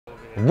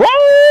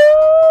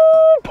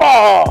Roll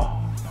paw.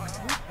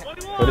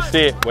 Way to see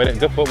it.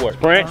 Good footwork.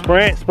 Sprint,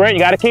 sprint, sprint. You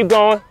got to keep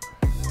going.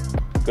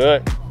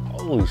 Good.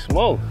 Holy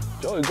smokes.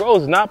 Joey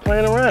Groves is not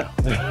playing around.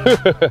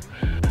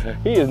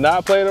 He is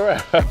not playing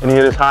around. Any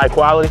of this high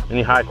quality?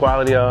 Any high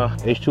quality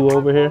H2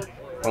 over here?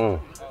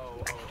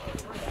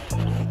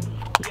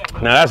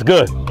 Now that's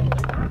good.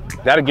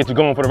 That'll get you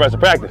going for the rest of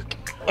practice.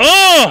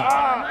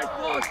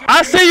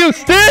 I see you,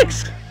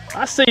 Sticks.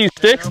 I see you,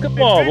 Sticks.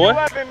 Come on, boy.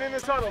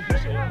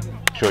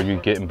 Sure, you're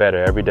getting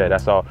better every day.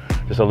 That's all.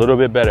 Just a little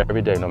bit better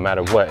every day, no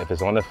matter what. If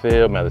it's on the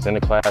field, whether it's in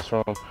the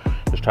classroom,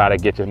 just try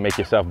to make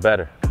yourself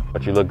better.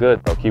 But you look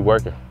good, though. Keep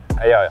working.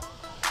 Hey, y'all.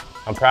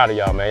 I'm proud of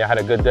y'all, man. Y'all had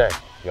a good day.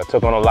 Y'all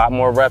took on a lot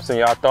more reps than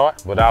y'all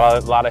thought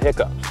without a lot of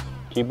hiccups.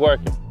 Keep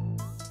working.